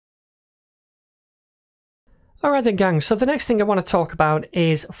Alright then gang, so the next thing I want to talk about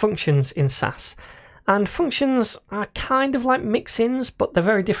is functions in SASS. And functions are kind of like mix-ins, but they're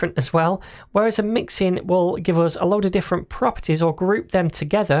very different as well. Whereas a mix-in will give us a load of different properties or group them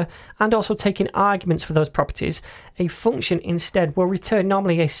together and also take in arguments for those properties. A function instead will return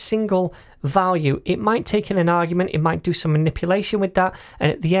normally a single value. It might take in an argument, it might do some manipulation with that,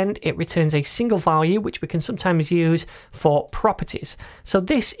 and at the end it returns a single value, which we can sometimes use for properties. So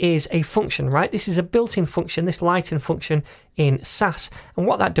this is a function, right? This is a built-in function, this lighten function in SASS, and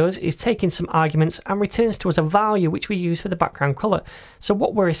what that does is take in some arguments and returns to us a value which we use for the background color. So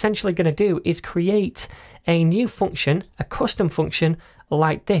what we're essentially going to do is create a new function, a custom function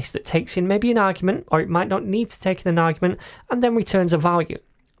like this, that takes in maybe an argument, or it might not need to take in an argument, and then returns a value.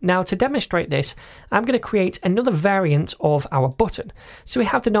 Now, to demonstrate this, I'm going to create another variant of our button. So we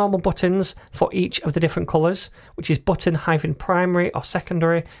have the normal buttons for each of the different colors, which is button hyphen primary or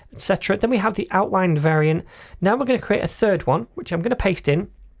secondary, etc. Then we have the outlined variant. Now we're going to create a third one, which I'm going to paste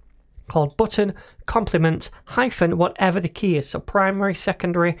in, called button complement hyphen whatever the key is. So primary,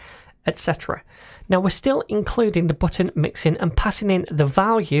 secondary, etc. Now we're still including the button mixin and passing in the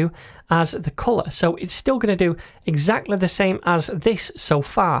value as the color. So it's still going to do exactly the same as this so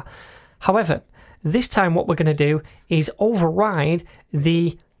far. However, this time what we're going to do is override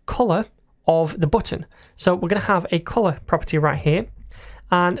the color of the button. So we're going to have a color property right here.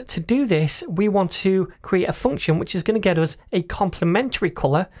 And to do this, we want to create a function which is going to get us a complementary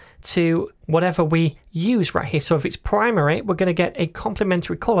color to whatever we use right here. So if it's primary, we're going to get a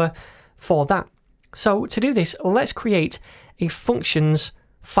complementary color for that. So to do this, let's create a functions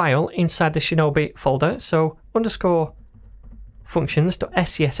file inside the Shinobi folder. So underscore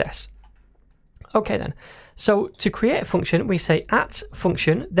functions.scss. Okay then. So to create a function, we say at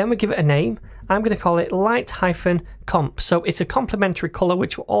function, then we give it a name. I'm going to call it light-comp. So it's a complementary color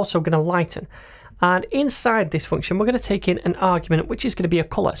which we're also going to lighten. And inside this function, we're going to take in an argument which is going to be a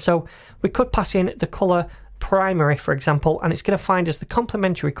color. So we could pass in the color primary, for example, and it's going to find us the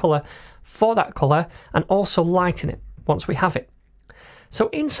complementary color for that color and also lighten it once we have it. So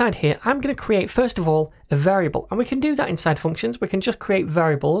inside here, I'm going to create, first of all, a variable, and we can do that inside functions. We can just create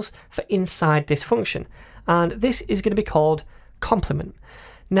variables for inside this function, and this is going to be called complement.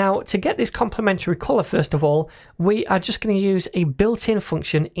 Now, to get this complementary color, first of all, we are just going to use a built-in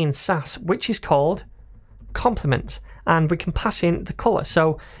function in SASS, which is called complement, and we can pass in the color.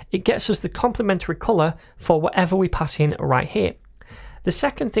 So it gets us the complementary color for whatever we pass in right here. The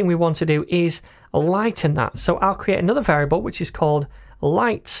second thing we want to do is lighten that. So I'll create another variable, which is called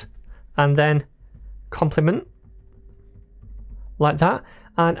light, and then complement, like that.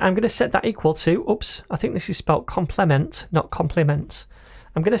 And I'm going to set that equal to, oops, I think this is spelled complement, not complement.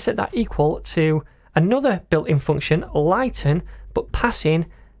 I'm going to set that equal to another built-in function, lighten, but pass in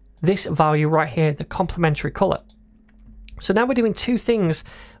this value right here, the complementary color. So now we're doing two things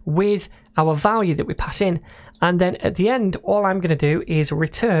with our value that we pass in. And then at the end, all I'm going to do is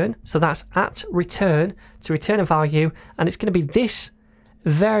return. So that's at return to return a value. And it's going to be this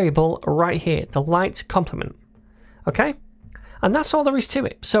variable right here, the light complement. Okay? And that's all there is to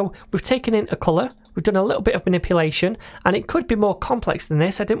it. So we've taken in a color. We've done a little bit of manipulation, and it could be more complex than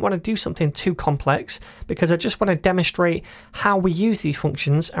this. I didn't want to do something too complex because I just want to demonstrate how we use these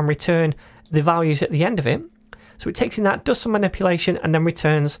functions and return the values at the end of it. So it takes in that, does some manipulation, and then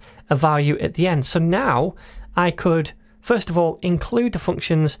returns a value at the end. So now I could, first of all, include the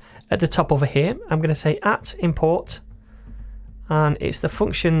functions at the top over here. I'm going to say at import, and it's the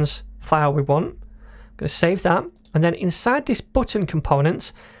functions file we want. I'm going to save that. And then inside this button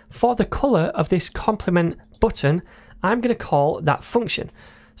component, for the color of this complement button, I'm going to call that function.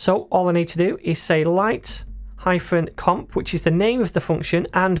 So all I need to do is say light-comp, which is the name of the function,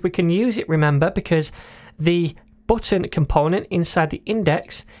 and we can use it, remember, because the button component inside the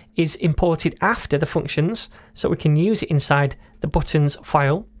index is imported after the functions, so we can use it inside the buttons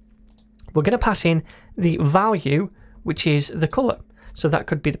file. We're going to pass in the value, which is the color. So that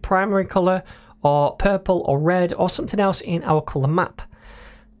could be the primary color, or purple, or red, or something else in our color map.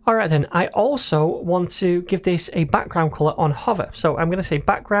 Alright then, I also want to give this a background color on hover. So I'm going to say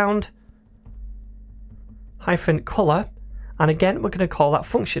background hyphen color, and again we're going to call that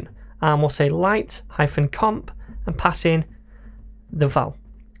function. And we'll say light hyphen comp and pass in the val.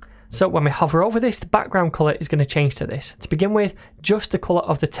 So when we hover over this, the background color is going to change to this. To begin with, just the color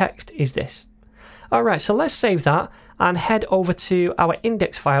of the text is this. Alright, so let's save that and head over to our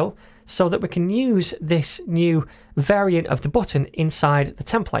index file so that we can use this new variant of the button inside the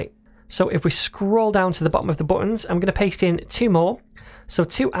template. So if we scroll down to the bottom of the buttons, I'm going to paste in two more. So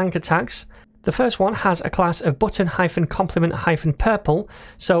two anchor tags. The first one has a class of button-complement-purple,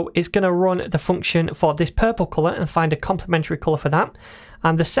 so it's going to run the function for this purple color and find a complementary color for that.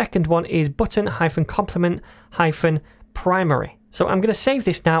 And the second one is button-complement-primary. So I'm going to save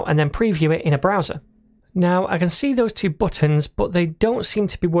this now and then preview it in a browser. Now I can see those two buttons, but they don't seem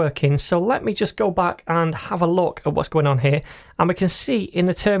to be working. So let me just go back and have a look at what's going on here. And we can see in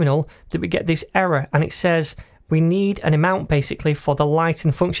the terminal that we get this error, and it says we need an amount basically for the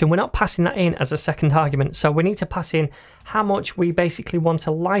lighten function. We're not passing that in as a second argument. So we need to pass in how much we basically want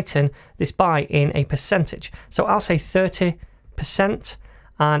to lighten this by in a percentage. So I'll say 30%,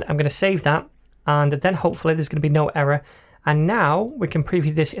 and I'm going to save that. And then hopefully there's going to be no error. And now we can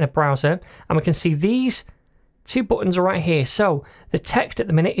preview this in a browser, and we can see these two buttons right here. So the text at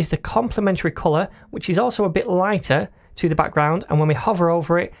the minute is the complementary color, which is also a bit lighter to the background. And when we hover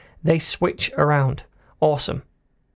over it, they switch around. Awesome.